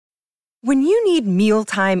When you need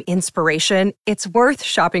mealtime inspiration, it's worth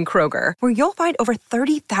shopping Kroger, where you'll find over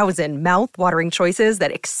 30,000 mouth-watering choices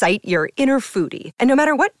that excite your inner foodie. And no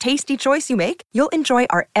matter what tasty choice you make, you'll enjoy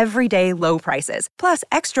our everyday low prices, plus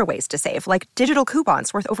extra ways to save, like digital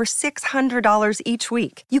coupons worth over $600 each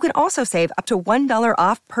week. You can also save up to $1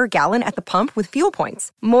 off per gallon at the pump with fuel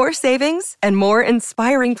points. More savings and more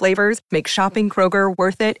inspiring flavors make shopping Kroger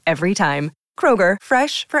worth it every time. Kroger,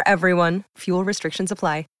 fresh for everyone. Fuel restrictions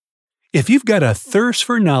apply. If you've got a thirst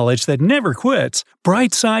for knowledge that never quits,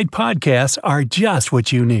 Brightside Podcasts are just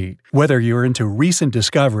what you need. Whether you're into recent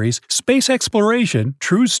discoveries, space exploration,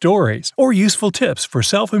 true stories, or useful tips for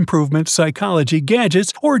self-improvement, psychology,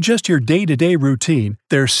 gadgets, or just your day-to-day routine,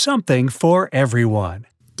 there's something for everyone.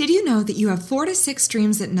 Did you know that you have 4 to 6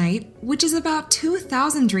 dreams at night, which is about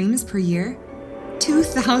 2,000 dreams per year?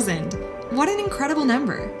 2,000! What an incredible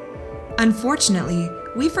number! Unfortunately,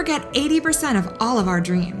 we forget 80% of all of our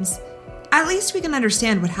dreams. At least we can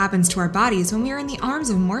understand what happens to our bodies when we are in the arms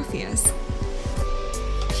of Morpheus.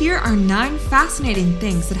 Here are 9 fascinating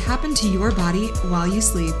things that happen to your body while you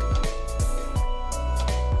sleep.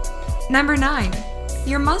 Number 9.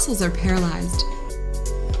 Your muscles are paralyzed.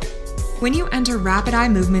 When you enter rapid eye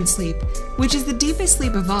movement sleep, which is the deepest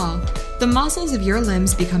sleep of all, the muscles of your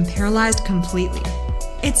limbs become paralyzed completely.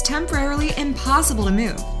 It's temporarily impossible to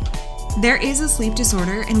move. There is a sleep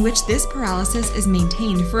disorder in which this paralysis is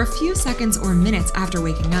maintained for a few seconds or minutes after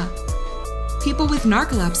waking up. People with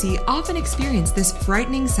narcolepsy often experience this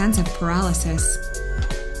frightening sense of paralysis.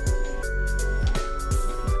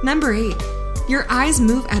 Number 8. Your eyes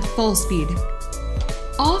move at full speed.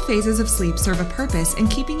 All phases of sleep serve a purpose in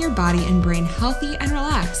keeping your body and brain healthy and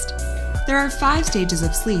relaxed. There are 5 stages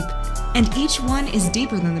of sleep, and each one is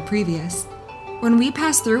deeper than the previous. When we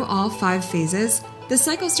pass through all 5 phases, the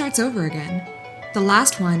cycle starts over again. The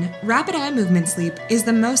last one, rapid eye movement sleep, is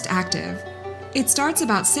the most active. It starts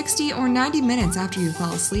about 60 or 90 minutes after you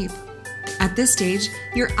fall asleep. At this stage,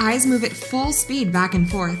 your eyes move at full speed back and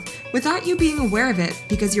forth without you being aware of it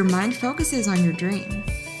because your mind focuses on your dream.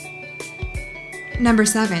 Number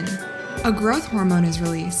 7. A growth hormone is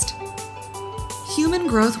released. Human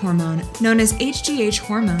growth hormone, known as HGH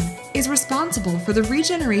hormone, is responsible for the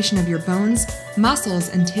regeneration of your bones, muscles,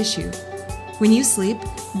 and tissue. When you sleep,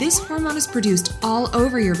 this hormone is produced all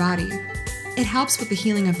over your body. It helps with the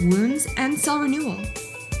healing of wounds and cell renewal.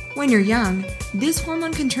 When you're young, this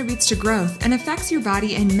hormone contributes to growth and affects your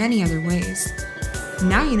body in many other ways.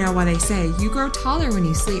 Now you know why they say you grow taller when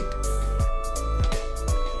you sleep.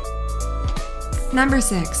 Number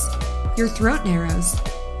 6. Your throat narrows.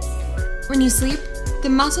 When you sleep,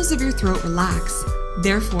 the muscles of your throat relax.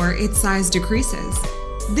 Therefore, its size decreases.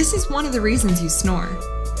 This is one of the reasons you snore.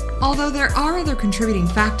 Although there are other contributing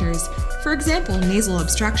factors, for example, nasal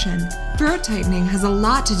obstruction, throat tightening has a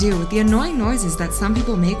lot to do with the annoying noises that some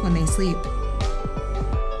people make when they sleep.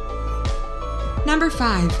 Number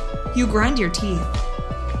 5. You grind your teeth.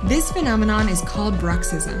 This phenomenon is called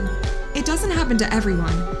bruxism. It doesn't happen to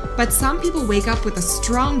everyone, but some people wake up with a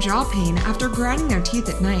strong jaw pain after grinding their teeth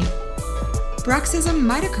at night. Bruxism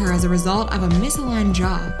might occur as a result of a misaligned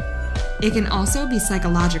jaw. It can also be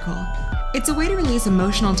psychological. It's a way to release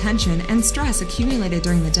emotional tension and stress accumulated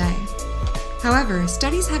during the day. However,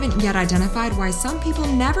 studies haven't yet identified why some people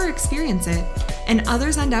never experience it, and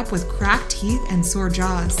others end up with cracked teeth and sore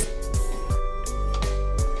jaws.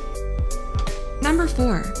 Number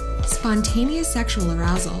 4. Spontaneous sexual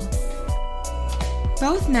arousal.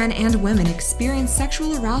 Both men and women experience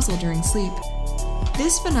sexual arousal during sleep.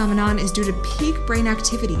 This phenomenon is due to peak brain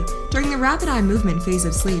activity during the rapid eye movement phase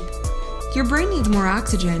of sleep. Your brain needs more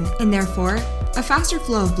oxygen and therefore a faster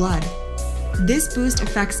flow of blood. This boost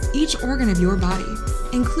affects each organ of your body,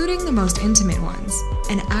 including the most intimate ones,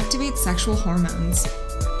 and activates sexual hormones.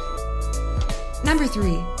 Number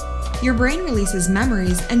 3. Your brain releases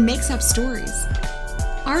memories and makes up stories.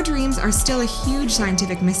 Our dreams are still a huge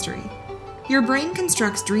scientific mystery. Your brain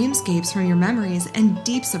constructs dreamscapes from your memories and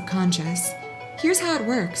deep subconscious. Here's how it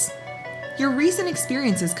works. Your recent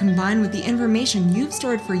experiences combine with the information you've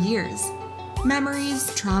stored for years.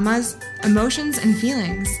 Memories, traumas, emotions, and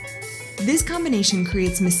feelings. This combination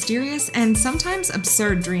creates mysterious and sometimes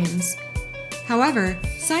absurd dreams. However,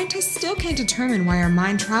 scientists still can't determine why our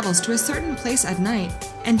mind travels to a certain place at night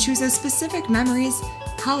and chooses specific memories,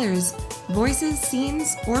 colors, voices,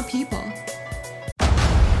 scenes, or people.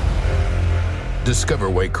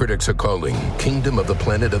 Discover why critics are calling Kingdom of the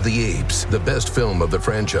Planet of the Apes the best film of the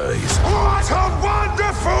franchise. What a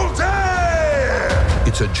wonderful day!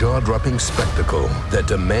 It's a jaw-dropping spectacle that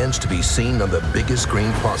demands to be seen on the biggest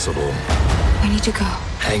screen possible. We need to go.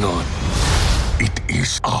 Hang on. It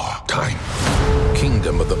is our time.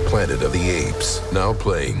 Kingdom of the Planet of the Apes. Now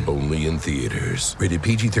playing only in theaters. Rated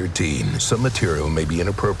PG-13. Some material may be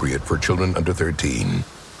inappropriate for children under 13.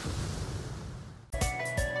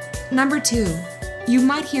 Number 2. You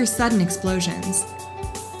might hear sudden explosions.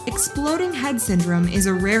 Exploding head syndrome is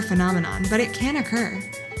a rare phenomenon, but it can occur.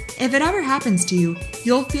 If it ever happens to you,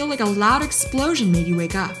 you'll feel like a loud explosion made you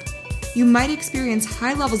wake up. You might experience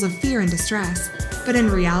high levels of fear and distress, but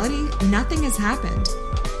in reality, nothing has happened.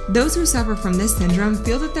 Those who suffer from this syndrome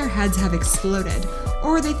feel that their heads have exploded,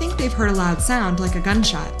 or they think they've heard a loud sound like a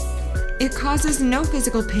gunshot. It causes no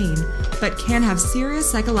physical pain, but can have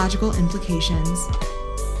serious psychological implications.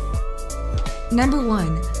 Number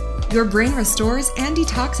 1. Your brain restores and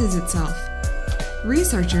detoxes itself.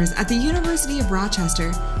 Researchers at the University of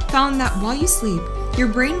Rochester found that while you sleep, your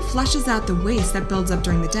brain flushes out the waste that builds up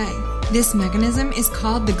during the day. This mechanism is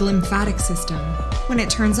called the glymphatic system. When it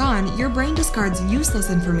turns on, your brain discards useless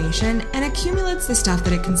information and accumulates the stuff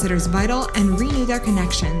that it considers vital and renew their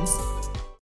connections.